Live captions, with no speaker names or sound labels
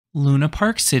Luna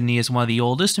Park Sydney is one of the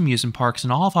oldest amusement parks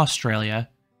in all of Australia.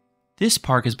 This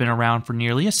park has been around for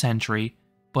nearly a century,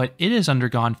 but it has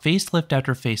undergone facelift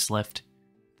after facelift.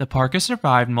 The park has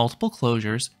survived multiple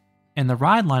closures, and the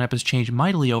ride lineup has changed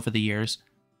mightily over the years,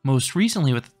 most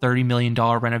recently with the $30 million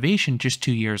renovation just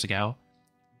 2 years ago.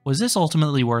 Was this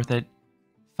ultimately worth it?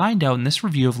 Find out in this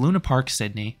review of Luna Park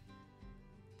Sydney.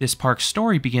 This park's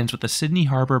story begins with the Sydney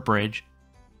Harbour Bridge.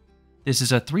 This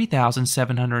is a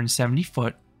 3,770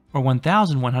 foot or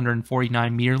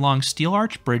 1,149 meter long steel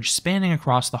arch bridge spanning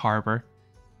across the harbour.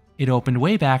 It opened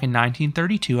way back in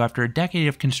 1932 after a decade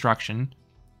of construction.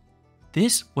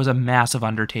 This was a massive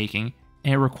undertaking,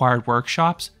 and it required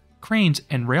workshops, cranes,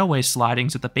 and railway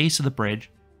slidings at the base of the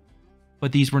bridge.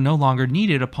 But these were no longer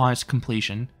needed upon its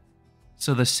completion,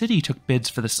 so the city took bids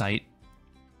for the site.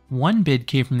 One bid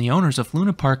came from the owners of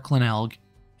Luna Park Glenelg,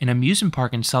 an amusement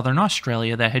park in southern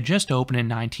Australia that had just opened in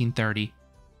 1930.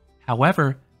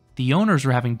 However, the owners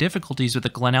were having difficulties with the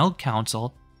Glenelg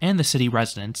Council and the city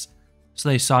residents, so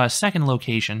they sought a second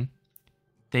location.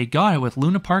 They got it with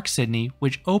Luna Park Sydney,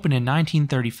 which opened in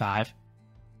 1935.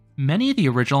 Many of the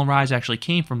original rides actually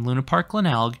came from Luna Park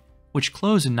Glenelg, which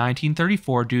closed in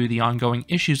 1934 due to the ongoing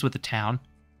issues with the town.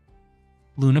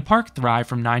 Luna Park thrived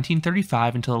from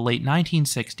 1935 until the late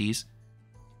 1960s.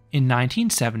 In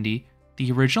 1970,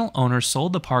 the original owners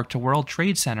sold the park to World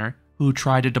Trade Center, who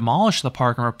tried to demolish the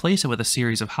park and replace it with a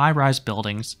series of high-rise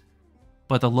buildings.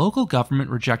 But the local government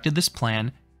rejected this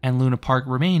plan, and Luna Park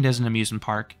remained as an amusement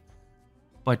park.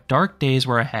 But dark days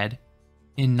were ahead.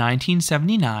 In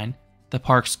 1979, the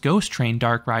park's Ghost Train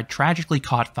dark ride tragically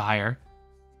caught fire.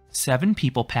 7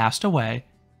 people passed away,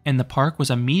 and the park was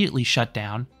immediately shut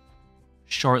down.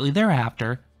 Shortly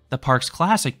thereafter, the park's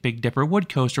classic Big Dipper wood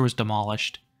coaster was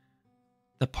demolished.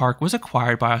 The park was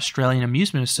acquired by Australian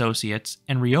Amusement Associates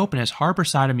and reopened as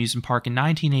Harbourside Amusement Park in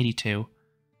 1982.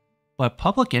 But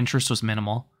public interest was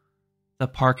minimal. The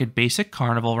park had basic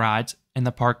carnival rides, and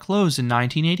the park closed in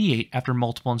 1988 after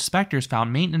multiple inspectors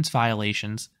found maintenance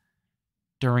violations.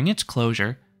 During its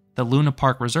closure, the Luna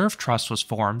Park Reserve Trust was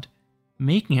formed,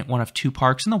 making it one of 2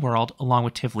 parks in the world, along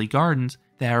with Tivoli Gardens,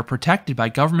 that are protected by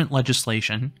government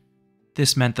legislation.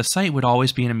 This meant the site would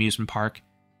always be an amusement park,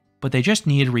 but they just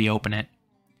needed to reopen it.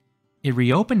 It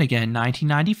reopened again in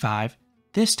 1995,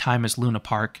 this time as Luna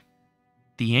Park.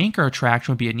 The anchor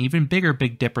attraction would be an even bigger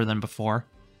Big Dipper than before.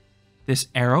 This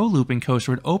arrow looping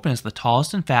coaster would open as the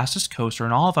tallest and fastest coaster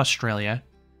in all of Australia.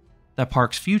 The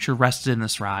park's future rested in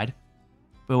this ride,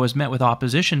 but was met with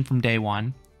opposition from day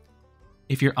one.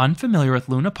 If you're unfamiliar with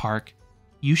Luna Park,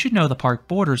 you should know the park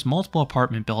borders multiple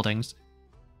apartment buildings,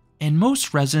 and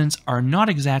most residents are not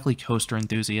exactly coaster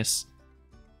enthusiasts.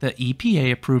 The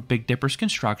EPA approved Big Dipper's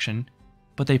construction,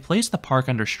 but they placed the park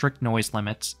under strict noise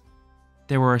limits.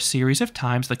 There were a series of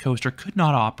times the coaster could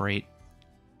not operate.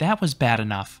 That was bad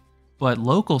enough, but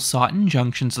locals sought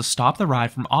injunctions to stop the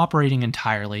ride from operating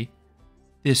entirely.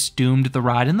 This doomed the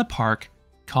ride in the park,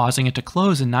 causing it to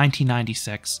close in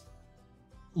 1996.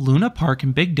 Luna Park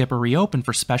and Big Dipper reopened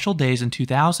for special days in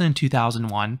 2000 and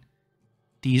 2001.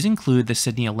 These include the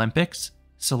Sydney Olympics,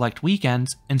 select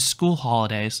weekends, and school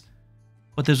holidays.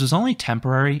 But this was only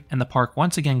temporary, and the park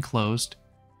once again closed.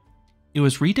 It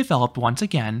was redeveloped once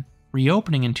again,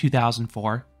 reopening in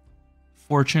 2004.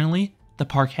 Fortunately, the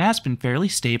park has been fairly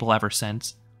stable ever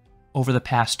since. Over the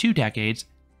past 2 decades,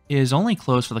 it is only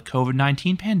closed for the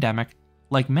COVID-19 pandemic,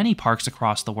 like many parks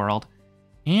across the world,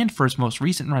 and for its most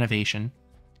recent renovation.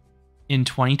 In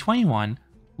 2021,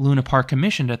 Luna Park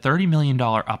commissioned a $30 million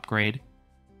upgrade.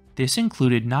 This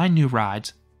included 9 new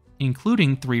rides,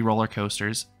 including 3 roller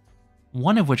coasters,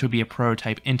 one of which would be a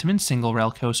prototype Intamin single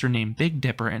rail coaster named Big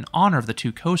Dipper in honor of the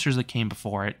 2 coasters that came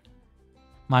before it.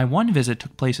 My one visit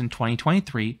took place in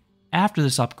 2023 after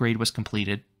this upgrade was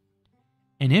completed,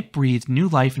 and it breathed new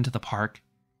life into the park.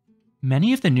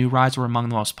 Many of the new rides were among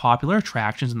the most popular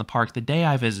attractions in the park the day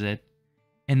I visited,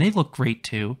 and they look great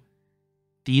too.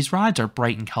 These rides are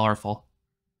bright and colorful.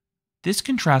 This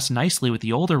contrasts nicely with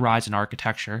the older rides and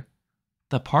architecture.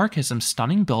 The park has some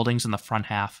stunning buildings in the front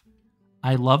half.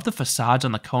 I love the facades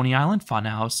on the Coney Island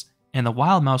Funhouse and the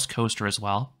Wild Mouse Coaster as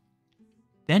well.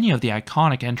 Then you have the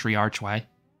iconic entry archway.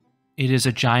 It is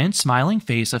a giant smiling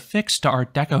face affixed to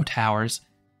Art Deco towers.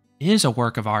 It is a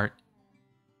work of art.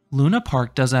 Luna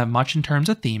Park doesn't have much in terms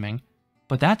of theming,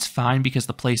 but that's fine because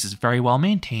the place is very well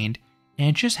maintained and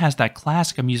it just has that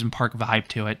classic amusement park vibe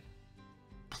to it.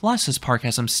 Plus, this park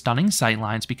has some stunning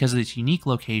sightlines because of its unique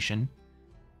location.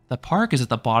 The park is at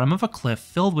the bottom of a cliff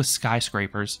filled with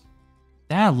skyscrapers.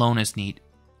 That alone is neat.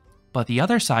 But the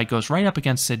other side goes right up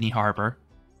against Sydney Harbour.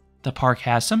 The park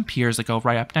has some piers that go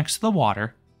right up next to the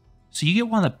water. so you get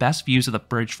one of the best views of the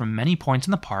bridge from many points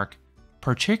in the park,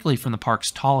 particularly from the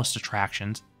park's tallest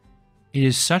attractions. It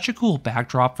is such a cool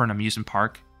backdrop for an amusement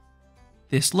park.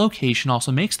 This location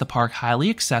also makes the park highly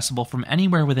accessible from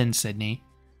anywhere within Sydney.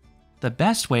 The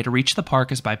best way to reach the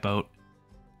park is by boat.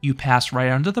 You pass right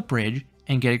under the bridge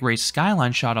and get a great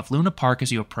skyline shot of Luna Park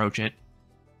as you approach it.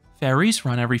 Ferries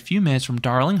run every few minutes from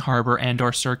Darling Harbour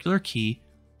and/or Circular Quay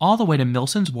all the way to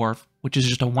Milson's Wharf, which is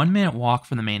just a 1-minute walk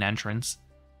from the main entrance.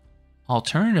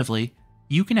 Alternatively,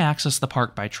 you can access the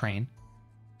park by train.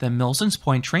 The Milsons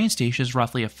Point train station is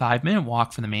roughly a 5-minute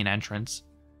walk from the main entrance.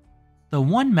 The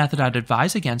one method I'd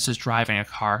advise against is driving a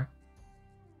car.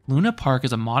 Luna Park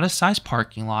is a modest-sized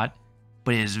parking lot,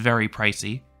 but it is very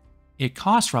pricey. It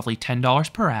costs roughly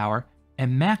 $10 per hour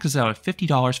and maxes out at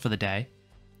 $50 for the day.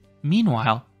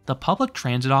 Meanwhile, the public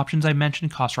transit options I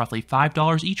mentioned cost roughly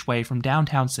 $5 each way from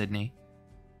downtown Sydney.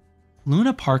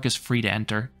 Luna Park is free to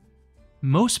enter.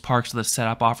 Most parks with this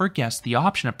setup offer guests the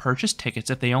option to purchase tickets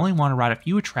if they only want to ride a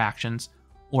few attractions,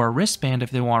 or a wristband if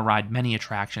they want to ride many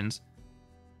attractions.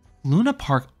 Luna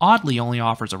Park oddly only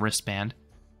offers a wristband,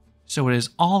 so it is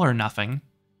all or nothing.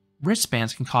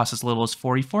 Wristbands can cost as little as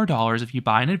 $44 if you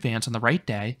buy in advance on the right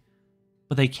day,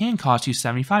 but they can cost you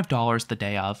 $75 the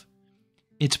day of.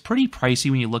 It's pretty pricey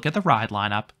when you look at the ride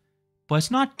lineup, but it's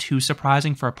not too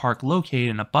surprising for a park located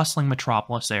in a bustling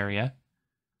metropolis area.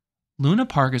 Luna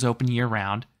Park is open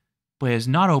year-round, but it is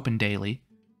not open daily.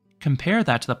 Compare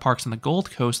that to the parks on the Gold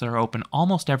Coast that are open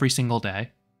almost every single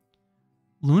day.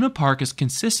 Luna Park is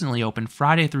consistently open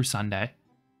Friday through Sunday.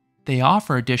 They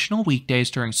offer additional weekdays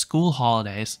during school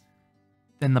holidays.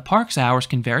 Then the park's hours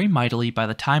can vary mightily by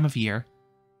the time of year.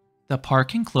 The park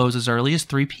can close as early as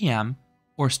 3 p.m.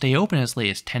 or stay open as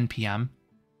late as 10 p.m.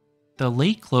 The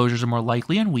late closures are more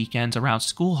likely on weekends around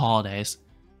school holidays,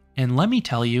 and let me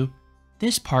tell you,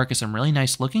 this park has some really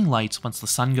nice looking lights once the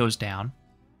sun goes down.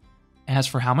 As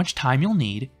for how much time you'll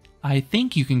need, I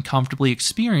think you can comfortably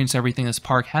experience everything this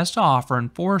park has to offer in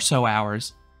 4 or so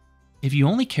hours. If you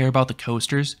only care about the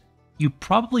coasters, you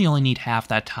probably only need half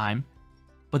that time,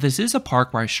 but this is a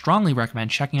park where I strongly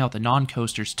recommend checking out the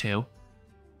non-coasters too.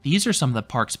 These are some of the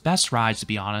park's best rides, to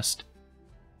be honest.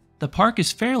 The park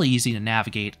is fairly easy to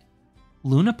navigate.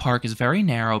 Luna Park is very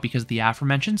narrow because of the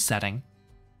aforementioned setting.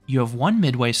 You have one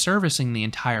midway servicing the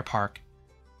entire park.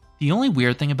 The only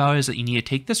weird thing about it is that you need to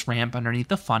take this ramp underneath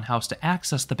the funhouse to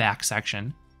access the back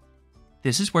section.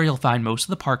 This is where you'll find most of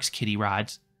the park's kiddie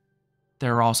rides.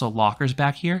 There are also lockers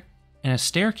back here, and a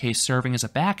staircase serving as a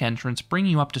back entrance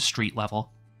bringing you up to street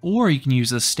level. Or you can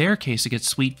use this staircase to get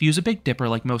sweet views of Big Dipper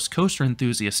like most coaster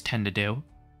enthusiasts tend to do.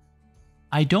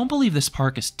 I don't believe this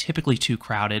park is typically too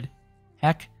crowded.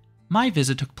 Heck, my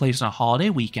visit took place on a holiday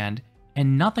weekend,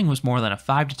 and nothing was more than a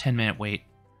 5 to 10 minute wait.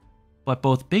 But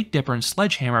both Big Dipper and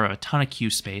Sledgehammer have a ton of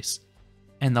queue space,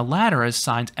 and the latter has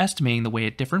signs estimating the wait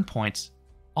at different points,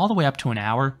 all the way up to an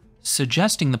hour,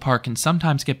 suggesting the park can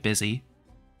sometimes get busy.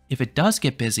 If it does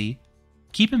get busy,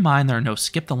 keep in mind there are no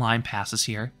skip the line passes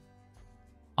here.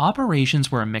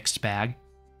 Operations were a mixed bag.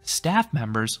 Staff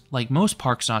members, like most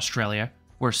parks in Australia,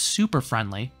 were super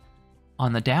friendly.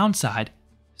 On the downside,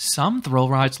 some thrill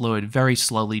rides loaded very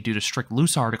slowly due to strict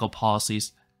loose article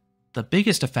policies. The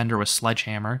biggest offender was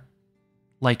Sledgehammer.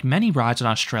 Like many rides in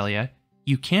Australia,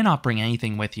 you cannot bring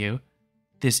anything with you.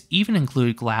 This even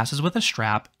included glasses with a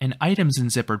strap and items in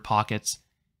zippered pockets.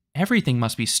 Everything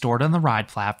must be stored on the ride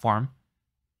platform.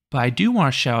 But I do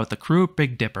want to shout out the crew at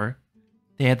Big Dipper.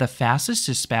 They had the fastest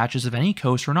dispatches of any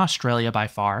coaster in Australia by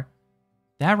far.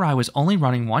 That ride was only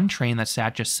running one train that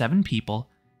sat just 7 people,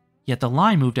 yet the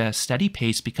line moved at a steady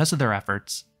pace because of their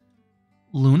efforts.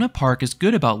 Luna Park is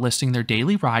good about listing their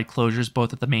daily ride closures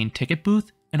both at the main ticket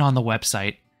booth and on the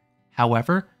website.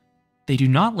 However, they do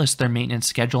not list their maintenance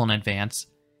schedule in advance.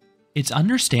 It's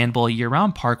understandable a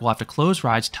year-round park will have to close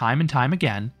rides time and time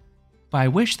again, but I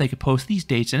wish they could post these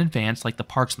dates in advance like the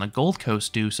parks on the Gold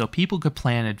Coast do so people could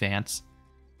plan in advance.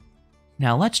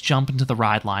 Now let's jump into the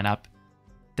ride lineup.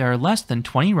 There are less than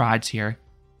 20 rides here,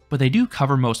 but they do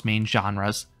cover most main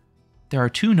genres. There are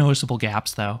 2 noticeable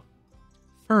gaps though.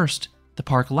 First, the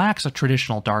park lacks a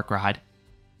traditional dark ride.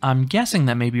 I'm guessing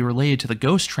that may be related to the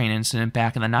ghost train incident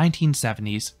back in the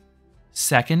 1970s.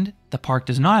 Second, the park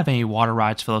does not have any water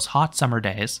rides for those hot summer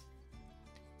days.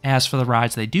 As for the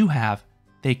rides they do have,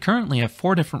 they currently have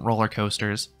 4 different roller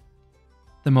coasters.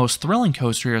 The most thrilling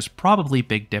coaster here is probably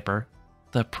Big Dipper,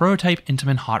 the prototype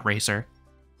Intamin hot racer.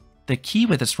 The key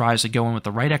with this ride is to go in with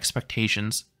the right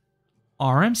expectations.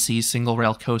 RMC single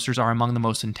rail coasters are among the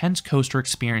most intense coaster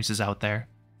experiences out there.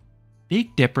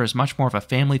 Big Dipper is much more of a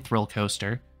family thrill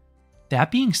coaster.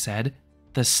 That being said,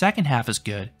 the second half is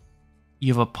good.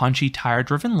 You have a punchy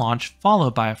tire-driven launch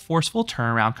followed by a forceful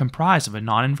turnaround comprised of a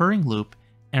non-inverting loop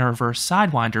and a reverse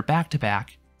sidewinder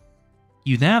back-to-back.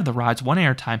 You then have the ride's one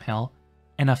airtime hill,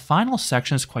 and a final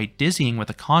section is quite dizzying with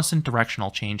the constant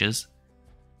directional changes.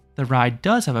 The ride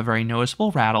does have a very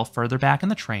noticeable rattle further back in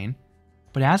the train,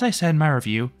 but as I said in my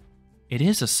review, it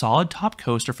is a solid top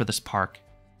coaster for this park.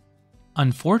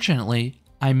 Unfortunately,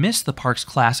 I missed the park's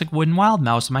classic wooden wild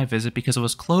mouse on my visit because it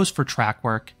was closed for track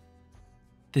work.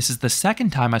 This is the second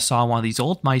time I saw one of these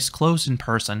old mice closed in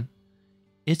person.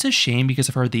 It's a shame because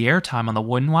I've heard the airtime on the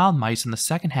wooden wild mice in the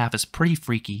second half is pretty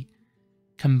freaky.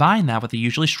 Combine that with the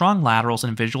usually strong laterals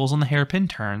and visuals on the hairpin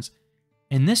turns,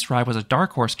 and this ride was a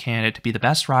dark horse candidate to be the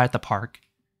best ride at the park.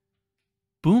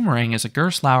 Boomerang is a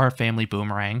Gerstlauer family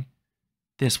boomerang.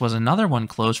 This was another one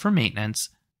closed for maintenance,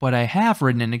 but I have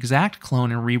ridden an exact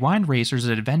clone in Rewind Racers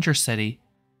at Adventure City.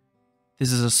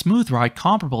 This is a smooth ride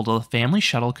comparable to the family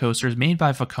shuttle coasters made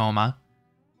by Vekoma.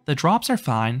 The drops are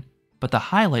fine, but the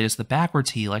highlight is the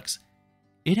backwards helix.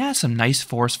 It has some nice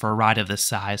force for a ride of this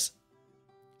size.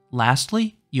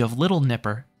 Lastly, you have Little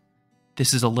Nipper.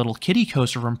 This is a little kiddie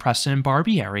coaster from Preston and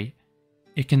Barbieri.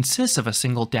 It consists of a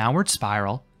single downward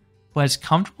spiral, but it's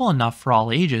comfortable enough for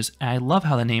all ages, and I love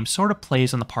how the name sort of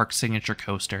plays on the park's signature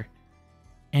coaster.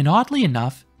 And oddly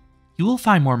enough, you will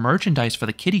find more merchandise for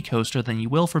the kiddie coaster than you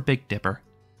will for Big Dipper.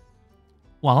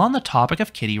 While on the topic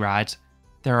of kiddie rides,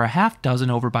 there are a half dozen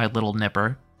over by Little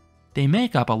Nipper. They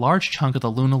make up a large chunk of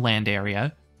the Luna Land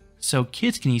area, so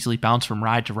kids can easily bounce from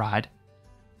ride to ride.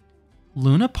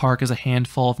 Luna Park is a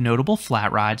handful of notable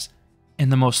flat rides,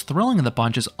 and the most thrilling of the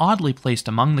bunch is oddly placed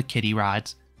among the kiddie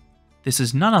rides. This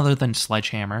is none other than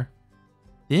Sledgehammer.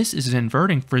 This is an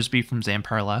inverting frisbee from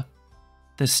Zamperla.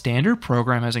 The standard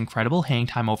program has incredible hang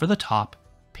time over the top,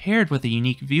 paired with a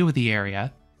unique view of the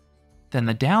area. Then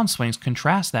the downswings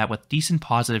contrast that with decent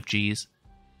positive Gs.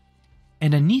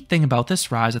 And a neat thing about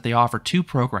this ride is that they offer two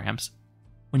programs.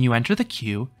 When you enter the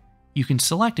queue, you can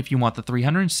select if you want the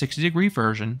 360-degree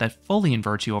version that fully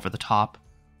inverts you over the top,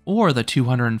 or the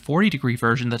 240-degree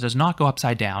version that does not go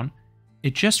upside down.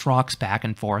 It just rocks back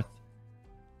and forth.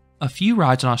 A few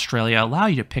rides in Australia allow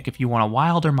you to pick if you want a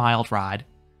wild or mild ride.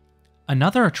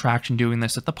 Another attraction doing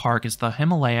this at the park is the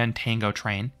Himalaya and Tango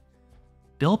train.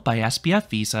 Built by SBF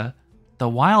Visa, the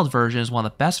wild version is one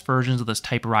of the best versions of this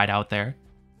type of ride out there.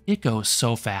 It goes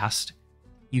so fast.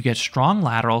 You get strong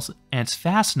laterals, and it's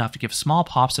fast enough to give small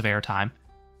pops of airtime,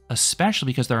 especially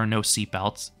because there are no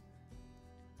seatbelts.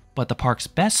 But the park's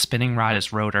best spinning ride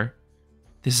is Rotor.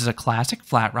 This is a classic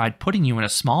flat ride putting you in a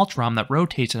small drum that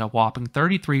rotates at a whopping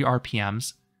 33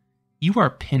 RPMs. You are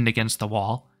pinned against the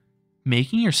wall,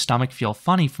 making your stomach feel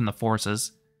funny from the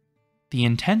forces. The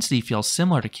intensity feels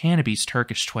similar to Canopy's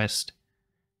Turkish Twist.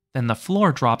 Then the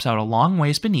floor drops out a long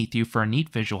ways beneath you for a neat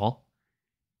visual.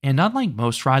 And unlike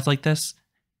most rides like this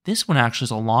one actually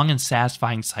is a long and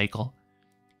satisfying cycle.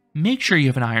 Make sure you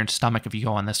have an iron stomach if you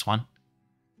go on this one.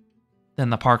 Then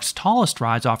the park's tallest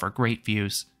rides offer great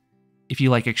views. If you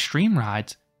like extreme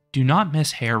rides, do not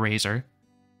miss Hair Raiser.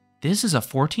 This is a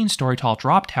 14-story tall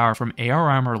drop tower from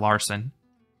ARM or Larson.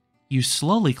 You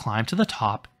slowly climb to the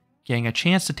top, getting a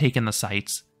chance to take in the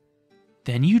sights.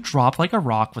 Then you drop like a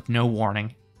rock with no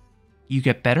warning. You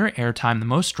get better airtime than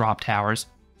most drop towers,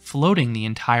 floating the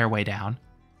entire way down.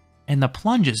 And the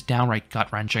plunge is downright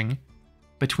gut-wrenching.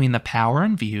 Between the power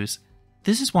and views,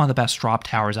 this is one of the best drop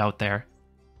towers out there,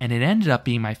 and it ended up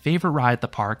being my favorite ride at the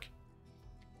park.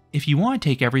 If you want to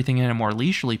take everything in a more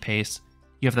leisurely pace,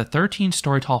 you have the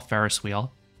 13-story tall Ferris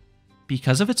wheel.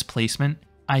 Because of its placement,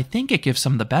 I think it gives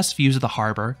some of the best views of the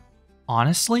harbor.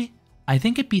 Honestly, I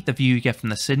think it beat the view you get from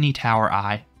the Sydney Tower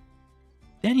Eye.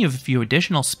 Then you have a few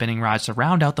additional spinning rides to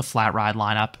round out the flat ride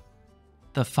lineup.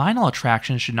 The final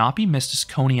attraction should not be missed is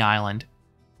Coney Island.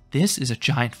 This is a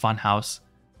giant funhouse.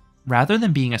 Rather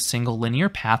than being a single linear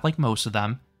path like most of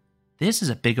them, this is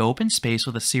a big open space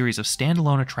with a series of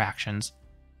standalone attractions.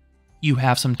 You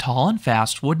have some tall and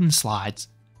fast wooden slides.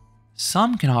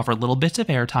 Some can offer little bits of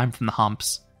airtime from the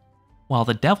humps, while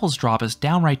the Devil's Drop is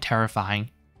downright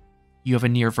terrifying. You have a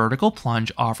near vertical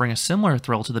plunge offering a similar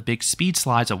thrill to the big speed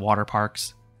slides at water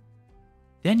parks.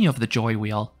 Then you have the Joy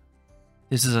Wheel.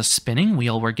 This is a spinning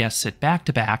wheel where guests sit back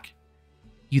to back.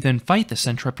 You then fight the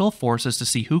centripetal forces to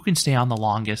see who can stay on the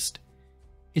longest.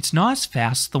 It's not as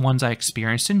fast as the ones I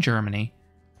experienced in Germany,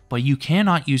 but you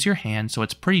cannot use your hands, so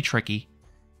it's pretty tricky.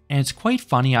 And it's quite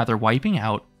funny either wiping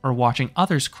out or watching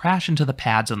others crash into the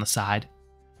pads on the side.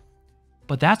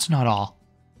 But that's not all.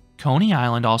 Coney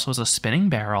Island also has a spinning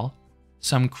barrel,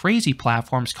 some crazy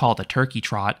platforms called a turkey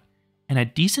trot, and a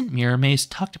decent mirror maze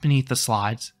tucked beneath the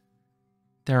slides.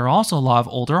 There are also a lot of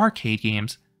older arcade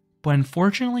games, but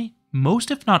unfortunately,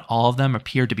 Most if not all of them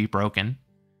appear to be broken.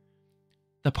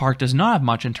 The park does not have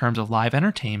much in terms of live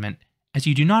entertainment, as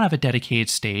you do not have a dedicated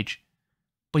stage,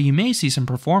 but you may see some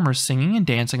performers singing and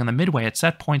dancing on the midway at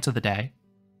set points of the day.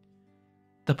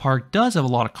 The park does have a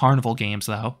lot of carnival games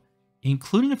though,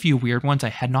 including a few weird ones I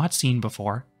had not seen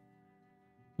before.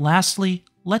 Lastly,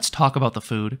 let's talk about the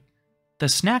food. The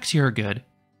snacks here are good.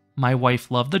 My wife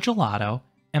loved the gelato,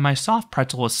 and my soft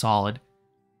pretzel was solid.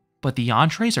 But the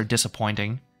entrees are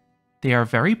disappointing. They are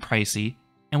very pricey,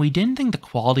 and we didn't think the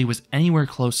quality was anywhere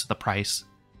close to the price.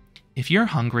 If you're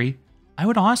hungry, I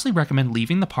would honestly recommend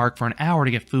leaving the park for an hour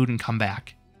to get food and come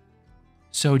back.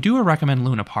 So do I recommend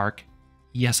Luna Park?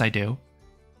 Yes, I do.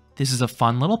 This is a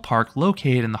fun little park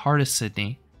located in the heart of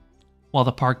Sydney. While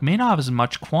the park may not have as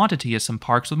much quantity as some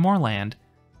parks with more land,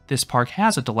 this park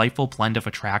has a delightful blend of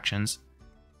attractions.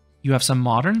 You have some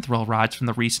modern thrill rides from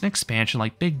the recent expansion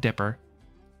like Big Dipper.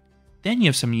 Then you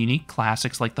have some unique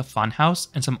classics like the Funhouse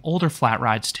and some older flat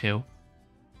rides too.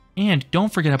 And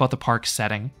don't forget about the park's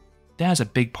setting. That is a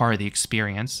big part of the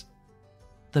experience.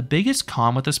 The biggest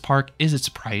con with this park is its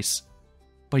price,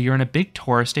 but you're in a big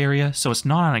tourist area, so it's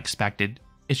not unexpected,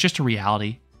 it's just a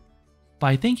reality. But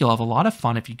I think you'll have a lot of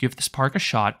fun if you give this park a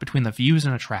shot between the views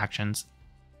and attractions.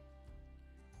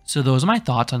 So those are my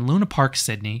thoughts on Luna Park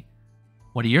Sydney.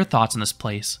 What are your thoughts on this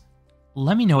place?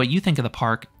 Let me know what you think of the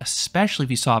park, especially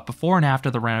if you saw it before and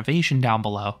after the renovation down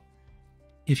below.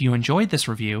 If you enjoyed this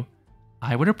review,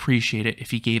 I would appreciate it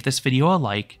if you gave this video a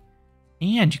like,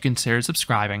 and you consider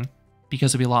subscribing,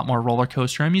 because there'll be a lot more roller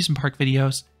coaster and amusement park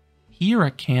videos here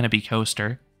at Canopy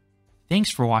Coaster.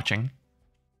 Thanks for watching.